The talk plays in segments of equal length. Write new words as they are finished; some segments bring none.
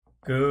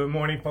Good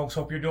morning, folks.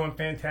 Hope you're doing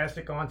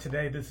fantastic on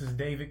today. This is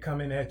David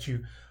coming at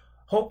you.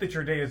 Hope that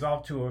your day is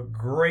off to a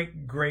great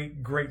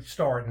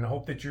start, and I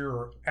hope that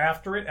you're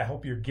after it. I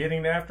hope you're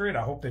getting after it.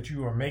 I hope that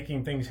you are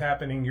making things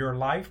happen in your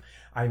life.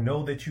 I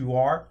know that you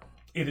are.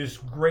 It is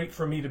great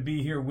for me to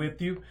be here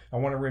with you. I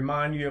want to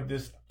remind you of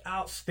this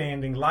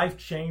outstanding,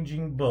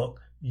 life-changing book,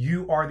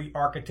 You Are the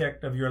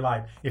Architect of Your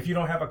Life. If you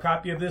don't have a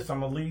copy of this, I'm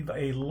going to leave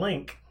a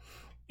link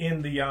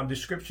in the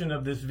description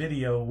of this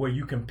video where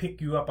you can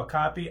pick you up a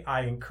copy.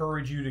 I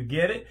encourage you to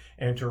get it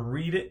and to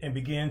read it and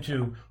begin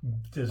to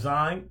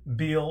design,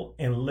 build,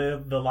 and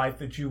live the life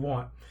that you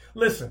want.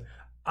 Listen,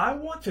 I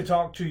want to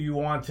talk to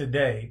you on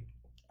today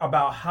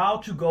about how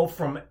to go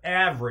from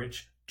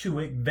average to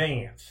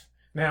advance.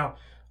 Now,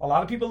 a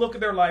lot of people look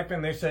at their life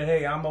and they say,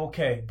 hey, I'm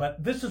okay.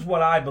 But this is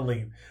what I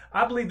believe.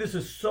 I believe this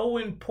is so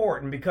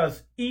important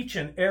because each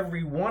and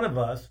every one of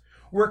us,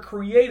 we're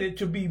created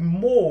to be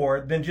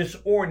more than just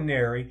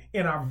ordinary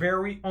in our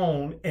very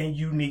own and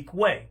unique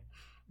way.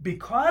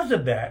 Because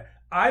of that,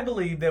 I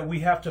believe that we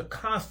have to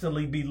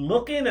constantly be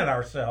looking at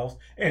ourselves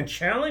and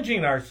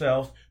challenging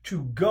ourselves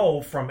to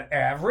go from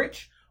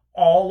average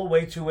all the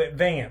way to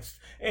advanced.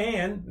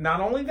 And not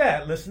only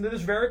that, listen to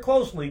this very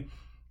closely,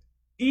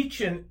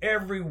 each and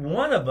every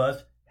one of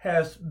us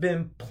has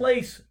been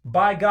placed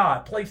by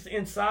God, placed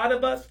inside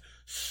of us,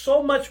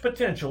 so much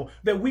potential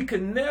that we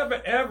could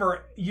never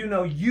ever,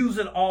 use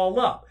it all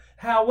up.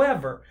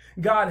 However,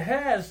 God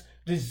has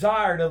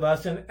desired of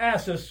us and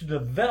asked us to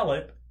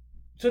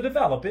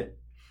develop it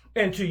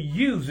and to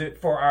use it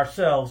for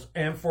ourselves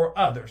and for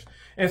others.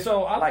 And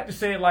so I like to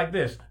say it like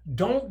this: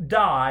 don't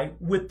die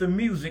with the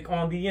music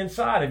on the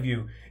inside of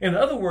you. In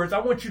other words, I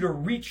want you to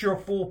reach your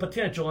full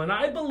potential. And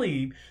I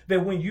believe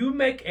that when you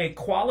make a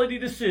quality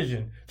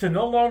decision to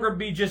no longer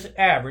be just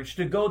average,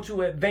 to go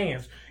to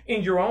advance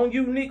in your own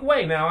unique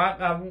way. Now,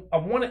 I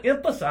want to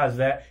emphasize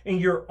that, in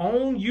your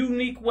own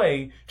unique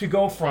way, to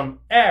go from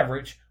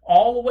average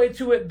all the way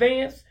to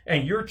advance,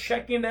 and you're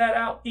checking that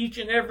out each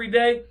and every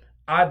day,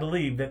 I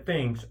believe that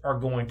things are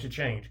going to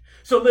change.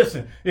 So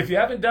listen, if you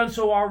haven't done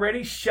so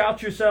already,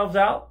 shout yourselves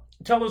out.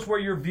 Tell us where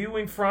you're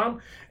viewing from.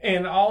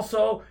 And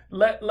also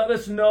let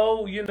us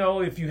know,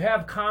 if you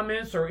have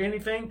comments or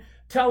anything,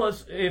 tell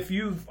us if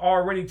you've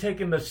already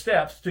taken the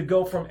steps to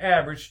go from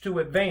average to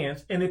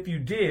advance. And if you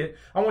did,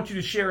 I want you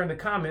to share in the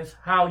comments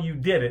how you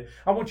did it.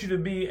 I want you to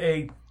be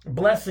a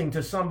blessing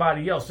to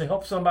somebody else, to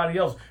help somebody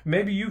else.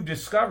 Maybe you've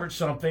discovered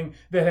something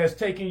that has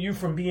taken you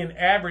from being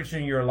average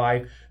in your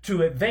life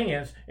to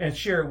advance, and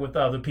share it with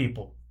other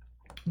people.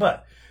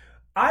 But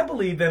I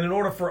believe that in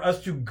order for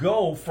us to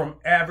go from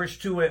average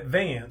to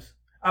advance,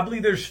 I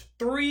believe there's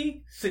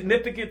three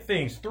significant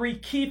things, three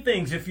key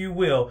things, if you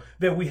will,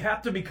 that we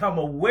have to become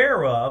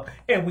aware of,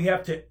 and we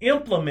have to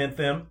implement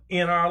them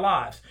in our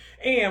lives.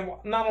 And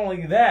not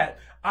only that,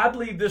 I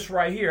believe this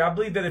right here. I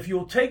believe that if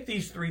you'll take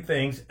these three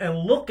things and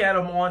look at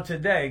them on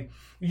today,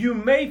 you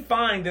may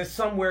find that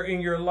somewhere in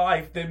your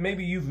life that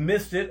maybe you've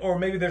missed it, or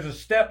maybe there's a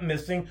step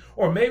missing,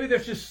 or maybe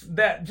there's just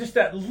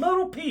that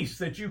little piece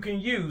that you can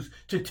use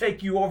to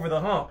take you over the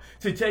hump,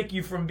 to take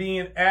you from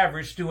being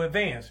average to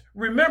advance.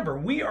 Remember,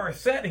 we are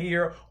set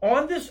here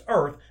on this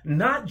earth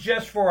not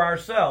just for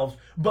ourselves,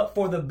 but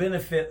for the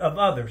benefit of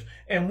others.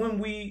 And when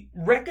we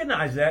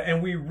recognize that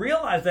and we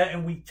realize that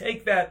and we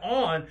take that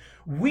on,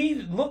 we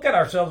look at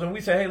ourselves and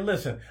we say, hey,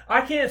 listen,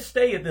 I can't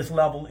stay at this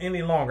level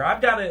any longer.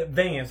 I've got to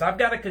advance. I've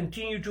got to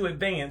continue to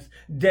advance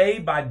day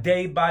by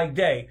day by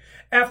day.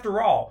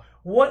 After all,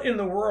 what in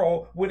the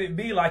world would it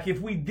be like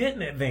if we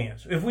didn't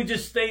advance, if we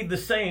just stayed the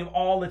same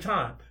all the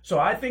time? So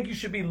I think you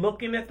should be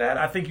looking at that.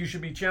 I think you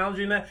should be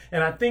challenging that.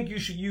 And I think you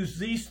should use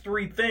these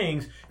three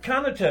things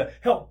kind of to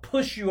help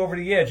push you over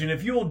the edge. And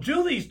if you'll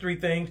do these three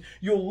things,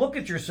 you'll look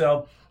at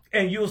yourself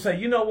and you'll say,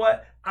 you know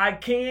what? I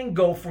can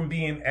go from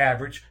being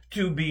average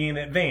to being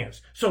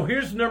advanced. So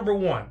here's number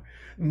one.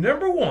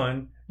 Number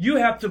one, you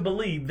have to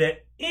believe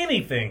that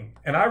anything,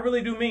 and I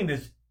really do mean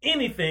this,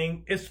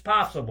 anything is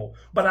possible.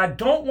 But I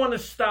don't want to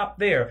stop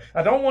there.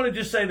 I don't want to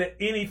just say that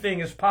anything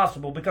is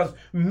possible, because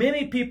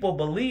many people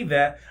believe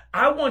that.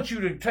 I want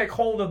you to take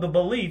hold of the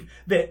belief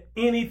that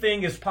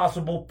anything is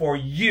possible for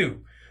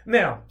you.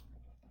 Now,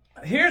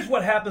 here's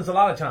what happens a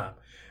lot of times.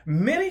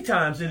 Many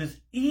times it is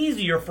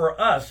easier for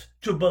us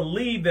to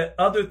believe that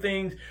other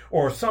things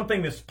or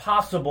something is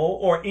possible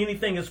or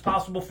anything is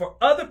possible for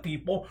other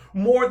people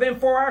more than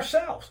for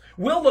ourselves.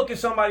 We'll look at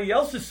somebody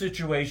else's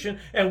situation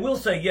and we'll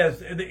say,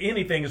 yes,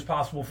 anything is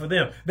possible for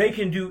them. They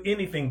can do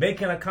anything. They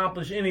can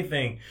accomplish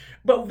anything.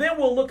 But then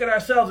we'll look at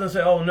ourselves and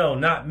say, oh, no,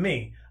 not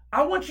me.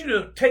 I want you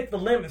to take the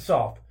limits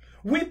off.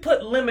 We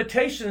put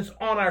limitations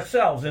on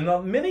ourselves,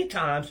 and many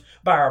times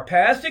by our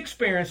past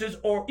experiences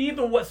or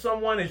even what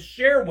someone has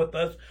shared with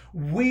us,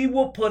 we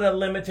will put a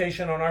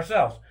limitation on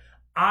ourselves.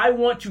 I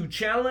want to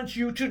challenge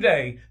you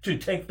today to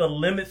take the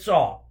limits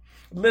off.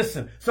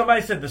 Listen,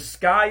 somebody said the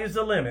sky is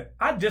the limit.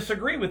 I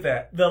disagree with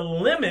that. The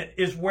limit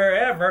is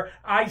wherever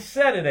I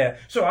set it at.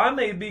 So I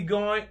may be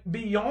going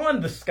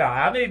beyond the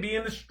sky. I may be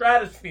in the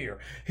stratosphere.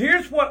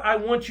 Here's what I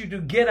want you to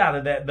get out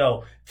of that,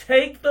 though.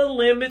 Take the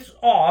limits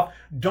off.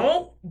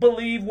 Don't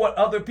believe what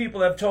other people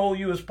have told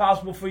you is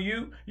possible for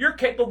you. You're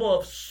capable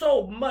of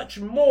so much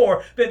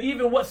more than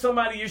even what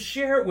somebody has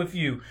shared with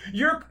you.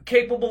 You're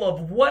capable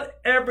of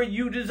whatever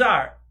you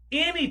desire.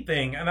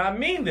 Anything, and I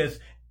mean this,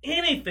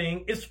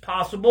 anything is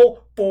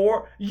possible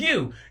for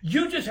you.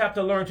 You just have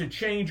to learn to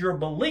change your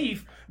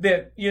belief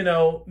that,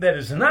 that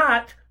is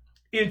not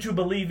into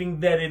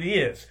believing that it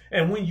is.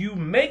 And when you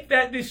make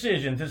that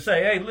decision to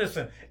say, hey,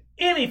 listen,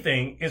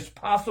 anything is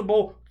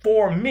possible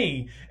for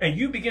me, and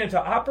you begin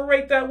to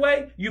operate that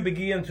way, you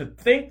begin to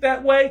think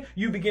that way,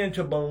 you begin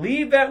to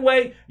believe that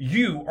way,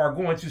 you are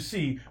going to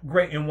see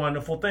great and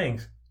wonderful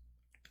things.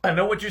 I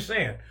know what you're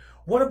saying.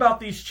 What about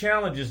these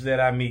challenges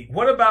that I meet?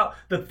 What about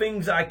the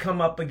things I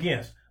come up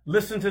against?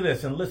 Listen to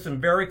this and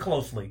listen very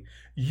closely.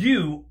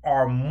 You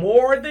are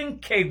more than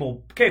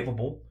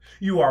capable.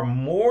 You are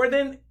more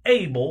than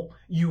able.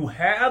 You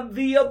have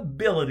the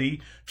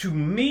ability to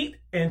meet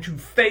and to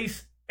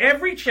face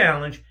every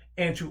challenge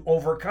and to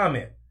overcome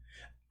it.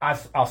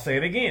 I'll say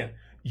it again.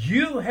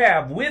 You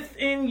have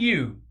within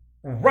you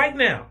right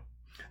now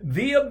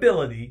the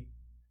ability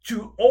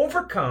to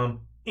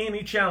overcome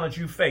any challenge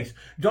you face.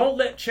 Don't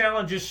let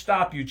challenges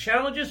stop you.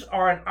 Challenges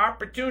are an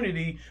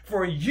opportunity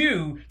for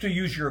you to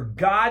use your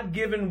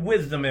God-given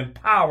wisdom and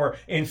power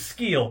and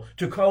skill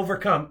to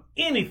overcome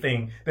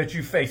anything that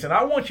you face. And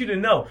I want you to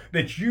know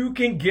that you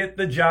can get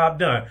the job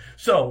done.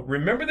 So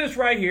remember this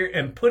right here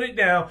and put it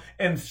down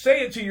and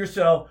say it to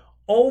yourself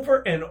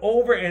over and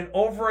over and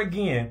over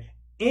again.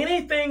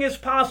 Anything is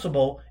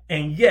possible,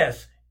 and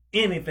yes,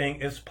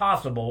 anything is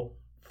possible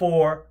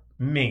for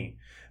me.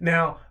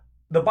 Now,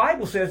 the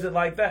Bible says it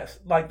like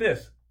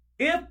this.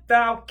 If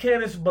thou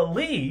canst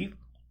believe,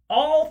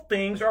 all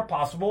things are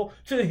possible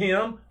to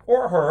him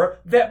or her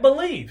that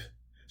believes.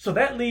 So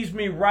that leads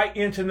me right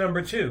into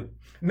number 2.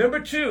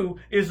 Number 2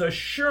 is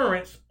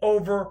assurance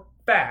over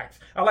facts.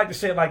 I like to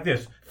say it like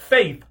this: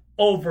 faith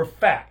over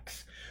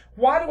facts.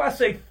 Why do I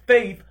say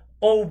faith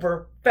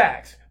over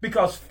facts?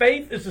 Because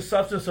faith is the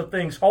substance of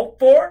things hoped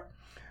for.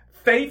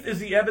 Faith is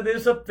the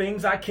evidence of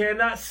things I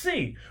cannot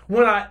see.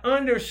 When I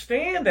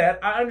understand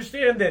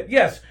that,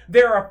 yes,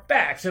 there are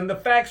facts and the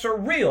facts are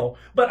real,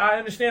 but I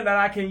understand that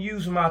I can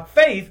use my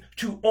faith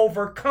to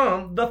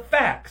overcome the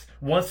facts.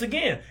 Once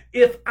again,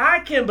 if I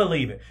can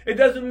believe it,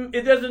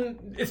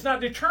 it's not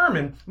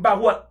determined by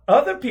what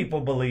other people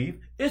believe.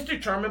 It's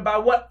determined by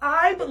what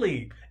I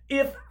believe.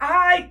 If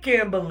I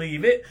can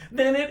believe it,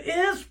 then it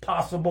is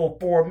possible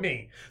for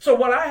me. So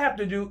what I have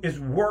to do is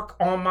work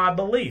on my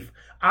belief.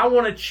 I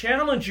want to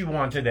challenge you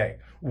on today.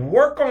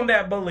 Work on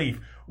that belief.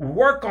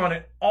 Work on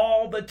it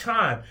all the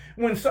time.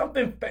 When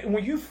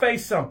you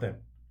face something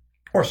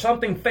or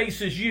something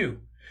faces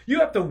you, you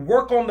have to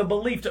work on the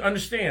belief to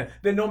understand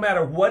that no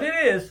matter what it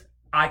is,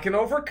 I can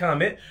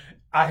overcome it.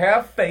 I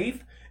have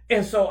faith.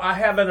 And so I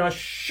have an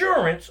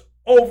assurance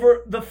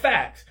over the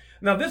facts.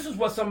 Now, this is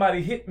what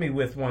somebody hit me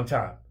with one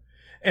time.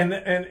 And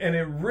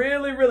it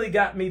really, really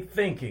got me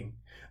thinking.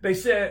 They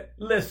said,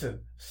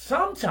 listen,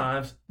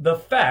 sometimes the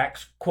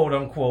facts, quote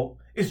unquote,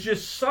 is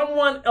just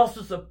someone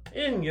else's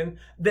opinion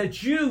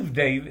that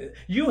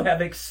you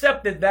have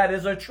accepted that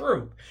as a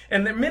truth.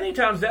 And then many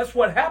times that's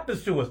what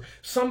happens to us.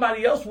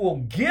 Somebody else will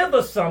give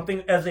us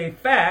something as a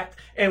fact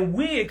and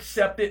we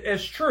accept it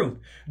as truth.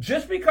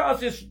 Just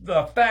because it's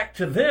the fact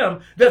to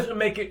them doesn't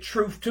make it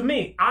truth to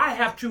me. I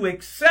have to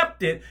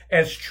accept it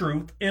as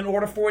truth in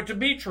order for it to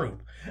be truth.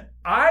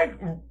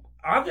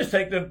 I'll just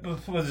take the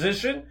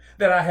position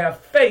that I have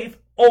faith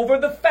over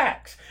the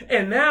facts.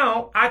 And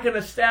now I can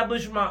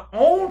establish my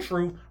own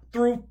truth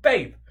through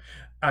faith.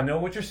 I know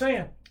what you're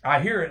saying. I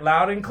hear it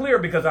loud and clear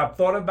because I've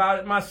thought about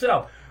it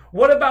myself.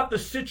 What about the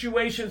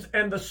situations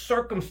and the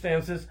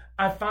circumstances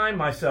I find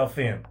myself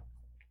in?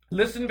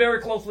 Listen very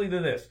closely to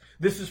this.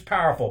 This is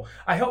powerful.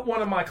 I helped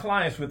one of my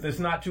clients with this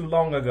not too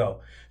long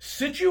ago.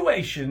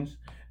 Situations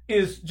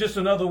is just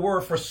another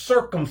word for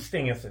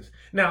circumstances.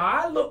 Now,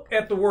 I look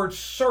at the word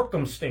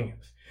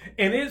circumstance,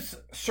 and it's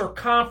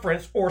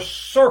circumference or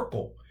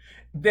circle.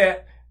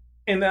 That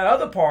in that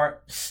other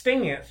part,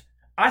 stance,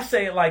 I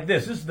say it like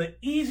this. This is the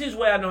easiest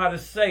way I know how to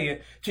say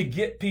it to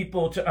get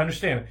people to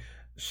understand it.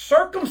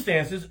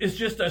 Circumstances is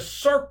just a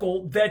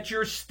circle that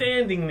you're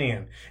standing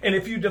in. And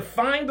if you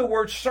define the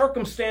word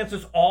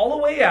circumstances all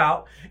the way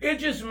out, it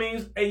just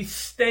means a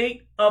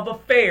state of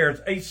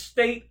affairs, a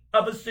state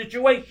of a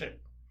situation.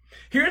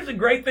 Here's the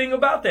great thing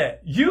about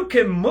that. You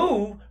can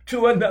move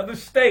to another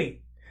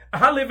state.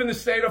 I live in the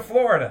state of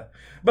Florida.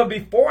 But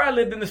before I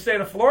lived in the state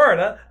of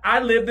Florida,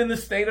 I lived in the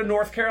state of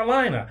North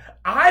Carolina.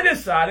 I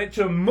decided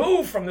to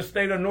move from the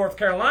state of North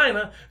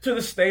Carolina to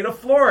the state of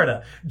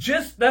Florida.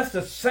 That's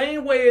the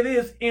same way it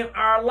is in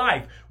our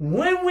life.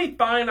 When we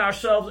find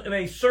ourselves in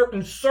a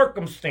certain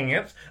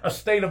circumstance, a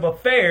state of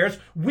affairs,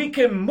 we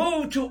can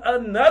move to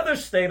another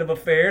state of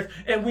affairs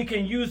and we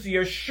can use the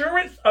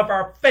assurance of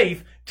our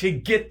faith to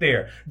get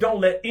there.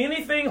 Don't let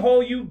anything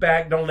hold you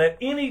back. Don't let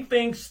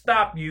anything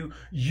stop you.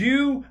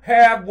 You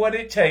have what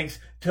it takes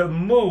to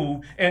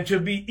move and to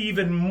be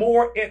even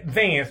more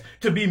advanced,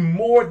 to be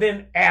more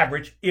than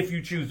average if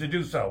you choose to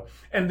do so.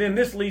 And then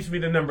this leads me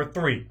to number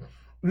 3.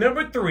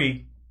 Number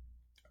 3,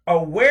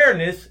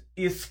 awareness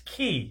is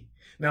key.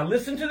 Now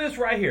listen to this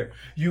right here.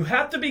 You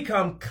have to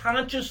become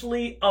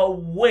consciously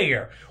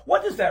aware.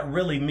 What does that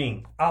really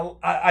mean?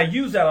 I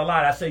use that a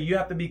lot. I say you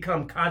have to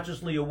become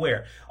consciously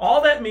aware.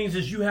 All that means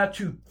is you have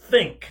to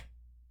think.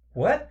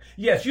 What?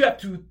 Yes, you have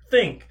to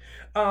think.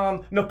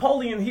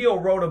 Napoleon Hill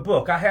wrote a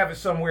book. I have it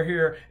somewhere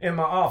here in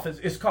my office.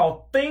 It's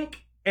called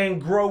Think and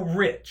Grow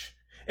Rich.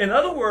 In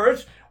other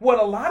words, what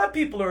a lot of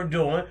people are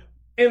doing,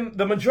 and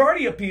the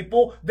majority of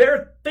people,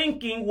 they're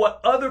thinking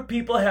what other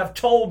people have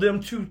told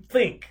them to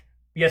think.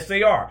 Yes,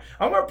 they are.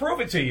 I'm going to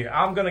prove it to you.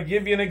 I'm going to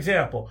give you an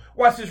example.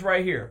 Watch this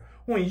right here.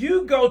 When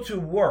you go to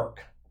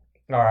work,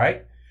 all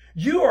right,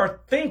 you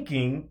are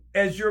thinking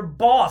as your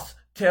boss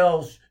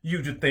tells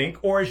you to think,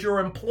 or as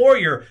your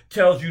employer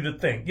tells you to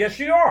think. Yes,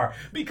 you are,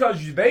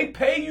 because they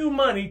pay you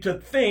money to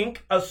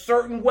think a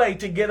certain way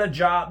to get a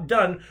job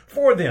done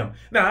for them.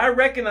 Now, I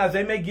recognize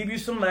they may give you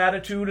some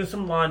latitude and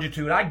some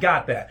longitude. I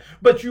got that.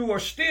 But you are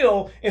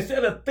still,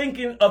 instead of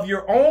thinking of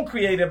your own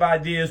creative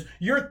ideas,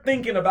 you're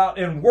thinking about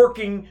and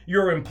working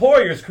your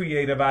employer's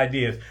creative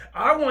ideas.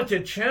 I want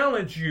to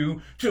challenge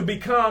you to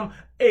become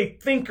a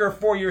thinker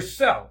for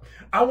yourself.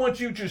 I want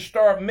you to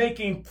start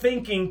making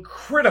thinking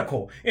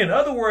critical. In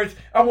other words,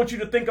 I want you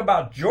to think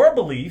about your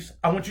beliefs.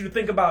 I want you to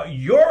think about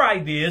your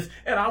ideas,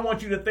 and I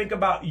want you to think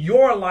about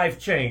your life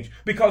change.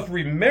 Because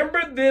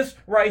remember this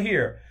right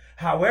here.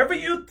 However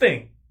you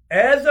think,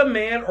 as a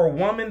man or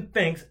woman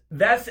thinks,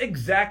 that's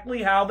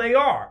exactly how they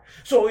are.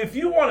 So if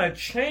you want to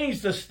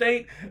change the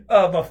state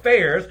of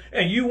affairs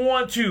and you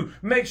want to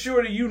make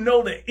sure that you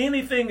know that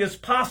anything is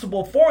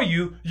possible for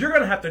you, you're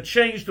going to have to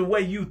change the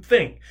way you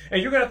think.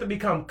 And you're going to have to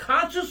become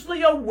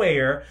consciously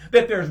aware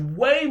that there's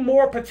way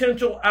more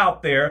potential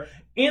out there.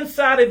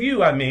 Inside of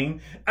you,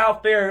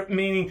 out there,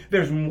 meaning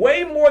there's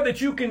way more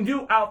that you can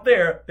do out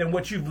there than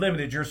what you've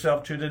limited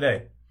yourself to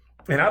today.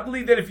 And I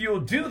believe that if you'll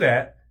do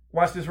that,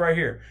 watch this right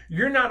here.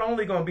 You're not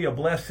only going to be a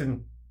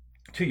blessing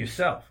to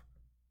yourself,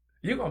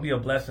 you're going to be a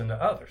blessing to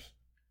others.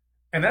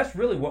 And that's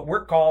really what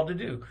we're called to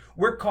do.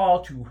 We're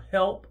called to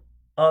help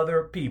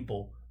other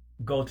people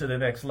go to the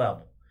next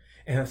level.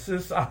 And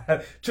since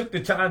I took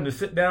the time to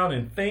sit down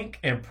and think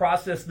and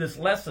process this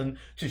lesson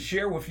to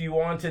share with you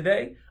on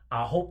today,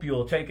 I hope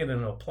you'll take it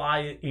and apply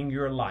it in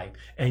your life,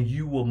 and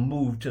you will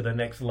move to the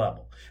next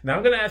level. Now,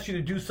 I'm going to ask you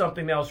to do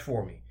something else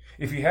for me.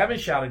 If you haven't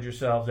shouted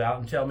yourselves out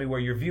and tell me where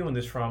you're viewing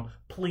this from,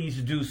 please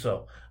do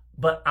so.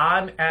 But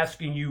I'm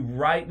asking you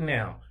right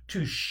now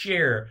to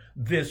share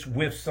this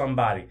with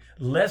somebody.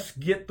 Let's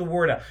get the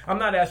word out. I'm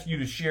not asking you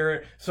to share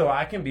it so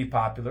I can be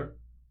popular.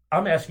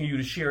 I'm asking you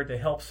to share it to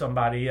help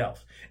somebody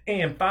else.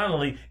 And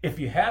finally, if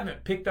you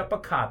haven't picked up a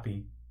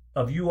copy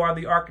of You Are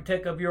the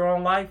Architect of Your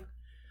Own Life,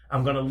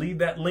 I'm going to leave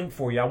that link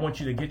for you. I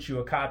want you to get you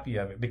a copy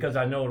of it because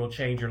I know it'll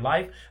change your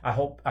life.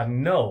 I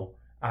know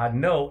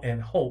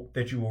and hope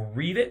that you will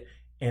read it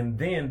and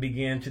then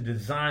begin to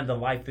design the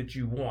life that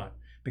you want,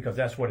 because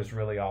that's what it's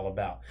really all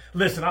about.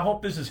 Listen, I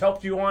hope this has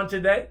helped you on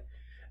today.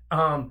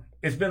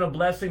 It's been a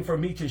blessing for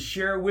me to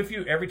share with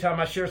you. Every time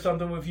I share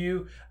something with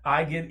you,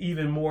 I get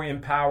even more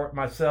empowered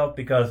myself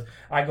because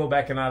I go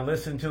back and I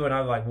listen to it and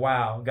I'm like,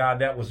 wow, God,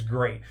 that was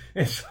great.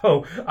 And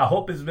so I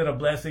hope it's been a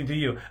blessing to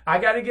you. I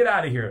got to get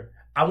out of here.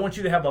 I want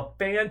you to have a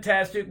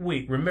fantastic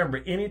week.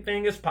 Remember,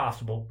 anything is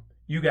possible.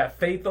 You got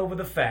faith over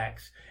the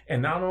facts.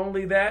 And not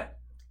only that,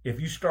 if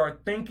you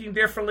start thinking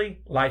differently,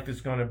 life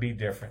is going to be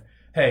different.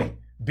 Hey,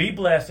 be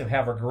blessed and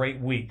have a great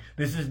week.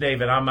 This is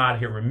David. I'm out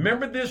here.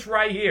 Remember this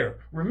right here.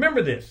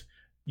 Remember this.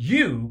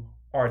 You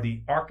are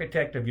the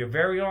architect of your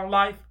very own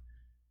life,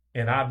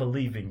 and I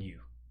believe in you.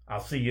 I'll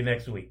see you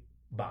next week.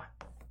 Bye.